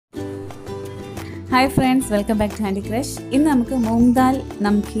Hi friends, welcome back to Handy Crush. ഇന്ന് നമുക്ക് മൂങ് ദാൽ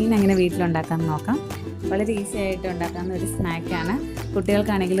നംകീൻ എങ്ങനെ വീട്ടിലുണ്ടാക്കാമെന്ന് നോക്കാം. വളരെ ഈസി ആയിട്ട് ഉണ്ടാക്കാവുന്ന ഒരു സ്നാക്കാണ്.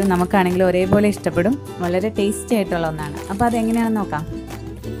 കുട്ടികൾക്കാണെങ്കിലും നമുക്കാണെങ്കിലും ഒരേപോലെ ഇഷ്ടപ്പെടും. വളരെ ടേസ്റ്റി ആയിട്ടുള്ള ഒന്നാണ്. അപ്പോൾ അതെങ്ങനെയാണെന്ന് നോക്കാം.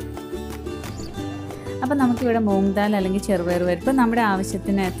 അപ്പോൾ നമുക്കിവിടെ മൂങ് ദാൽ അല്ലെങ്കിൽ ചെറുപയർ പരിപ്പ് നമ്മുടെ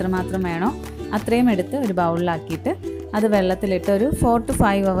ആവശ്യത്തിന് എത്രമാത്രം വേണോ അത്രയും എടുത്ത് ഒരു ബൗളിലാക്കിയിട്ട് അത് വെള്ളത്തിലിട്ട് ഒരു 4 to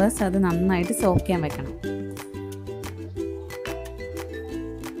 5 hours അത് നന്നായിട്ട് സോക്ക് ചെയ്യാൻ വെക്കണം.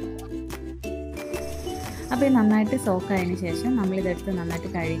 അപ്പോൾ ഇത് നന്നായിട്ട് സോക്ക് ആയതിനു ശേഷം നമ്മളിതെടുത്ത് നന്നായിട്ട്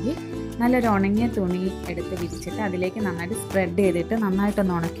കഴുകി നല്ലൊരു ഉണങ്ങിയ തുണി എടുത്ത് വിരിച്ചിട്ട് അതിലേക്ക് നന്നായിട്ട് സ്പ്രെഡ് ചെയ്തിട്ട്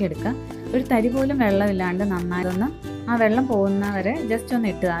നന്നായിട്ടൊന്ന് ഉണക്കിയെടുക്കുക. ഒരു തരി പോലും വെള്ളമില്ലാണ്ട് നന്നായിട്ടൊന്ന് ആ വെള്ളം പോകുന്നവരെ ജസ്റ്റ്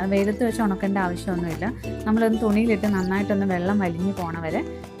ഒന്ന് ഇട്ടുക. വെയിലത്ത് വെച്ച് ഉണക്കേണ്ട ആവശ്യമൊന്നുമില്ല. നമ്മളൊന്ന് തുണിയിലിട്ട് നന്നായിട്ടൊന്ന് വെള്ളം വലിഞ്ഞു പോണവരെ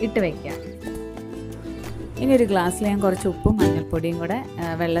ഇട്ട് വയ്ക്കുക. ഇനി ഒരു ഗ്ലാസ്സിൽ ഞാൻ കുറച്ച് ഉപ്പും മഞ്ഞൾപ്പൊടിയും കൂടെ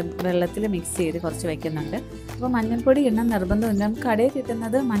വെള്ളത്തിൽ മിക്സ് ചെയ്ത് കുറച്ച് വയ്ക്കുന്നുണ്ട്. അപ്പോൾ മഞ്ഞൾപ്പൊടി ഇടണം നിർബന്ധമില്ല. നമുക്ക് കടയിൽ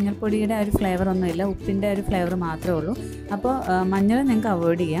കിട്ടുന്നത് മഞ്ഞൾപ്പൊടിയുടെ ഒരു ഫ്ലേവറൊന്നുമില്ല, ഉപ്പിൻ്റെ ഒരു ഫ്ലേവർ മാത്രമേ ഉള്ളൂ. അപ്പോൾ മഞ്ഞൾ നിങ്ങൾക്ക്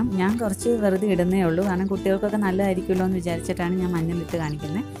അവോയ്ഡ് ചെയ്യാം. ഞാൻ കുറച്ച് വെറുതെ ഇടുന്നേ ഉള്ളൂ, കാരണം കുട്ടികൾക്കൊക്കെ നല്ലതായിരിക്കുമല്ലോ എന്ന് വിചാരിച്ചിട്ടാണ് ഞാൻ മഞ്ഞളിട്ട്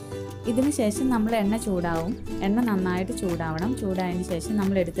കാണിക്കുന്നത്. ഇതിന് ശേഷം നമ്മൾ എണ്ണ ചൂടാവും. എണ്ണ നന്നായിട്ട് ചൂടാവണം. ചൂടായതിന് ശേഷം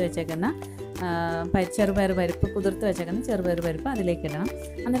നമ്മൾ എടുത്ത് വെച്ചേക്കുന്ന ചെറുപയർ പരിപ്പ്, കുതിർത്ത് വെച്ചേക്കുന്ന ചെറുപയർ പരിപ്പ് അതിലേക്ക് ഇടണം.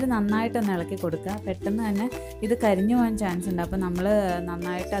 എന്നിട്ട് നന്നായിട്ടൊന്ന് ഇളക്കി കൊടുക്കുക. പെട്ടെന്ന് തന്നെ ഇത് കരിഞ്ഞു പോകാൻ ചാൻസ് ഉണ്ട്. അപ്പോൾ നമ്മൾ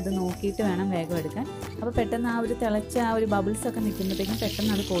നന്നായിട്ട് അത് നോക്കിയിട്ട് വേണം വേഗം എടുക്കാൻ. അപ്പോൾ പെട്ടെന്ന് ആ ഒരു തിളച്ച ആ ഒരു ബബിൾസൊക്കെ നിൽക്കുമ്പോഴത്തേക്കും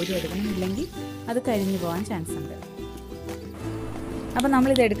പെട്ടെന്ന് അത് കോരി എടുക്കണം, ഇല്ലെങ്കിൽ അത് കരിഞ്ഞു പോകാൻ ചാൻസ് ഉണ്ട്. അപ്പോൾ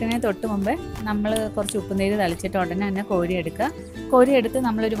നമ്മളിത് എടുക്കുന്നതിന് തൊട്ട് മുമ്പേ നമ്മൾ കുറച്ച് ഉപ്പുനീര് തളിച്ചിട്ട് ഉടനെ തന്നെ കോരിയെടുത്ത്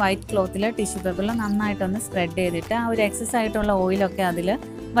നമ്മളൊരു വൈറ്റ് ക്ലോത്തിൽ ടിഷ്യൂ പേപ്പറിൽ നന്നായിട്ടൊന്ന് സ്പ്രെഡ് ചെയ്തിട്ട് ആ ഒരു എക്സസ് ആയിട്ടുള്ള ഓയിലൊക്കെ അതിൽ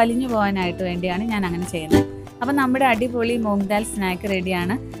വലിഞ്ഞു പോകാനായിട്ട് വേണ്ടിയാണ് ഞാൻ അങ്ങനെ ചെയ്യുന്നത്. അപ്പോൾ നമ്മുടെ അടിപൊളി മൂങ് ദാൽ സ്നാക്ക്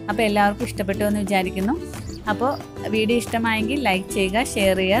റെഡിയാണ്. അപ്പോൾ എല്ലാവർക്കും ഇഷ്ടപ്പെട്ടു എന്ന് വിചാരിക്കുന്നു. അപ്പോൾ വീഡിയോ ഇഷ്ടമായെങ്കിൽ ലൈക്ക് ചെയ്യുക,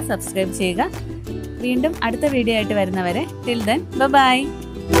 ഷെയർ ചെയ്യുക, സബ്സ്ക്രൈബ് ചെയ്യുക. വീണ്ടും അടുത്ത വീഡിയോ ആയിട്ട് വരുന്നവരെ ടിൽ ദെൻ ബൈ.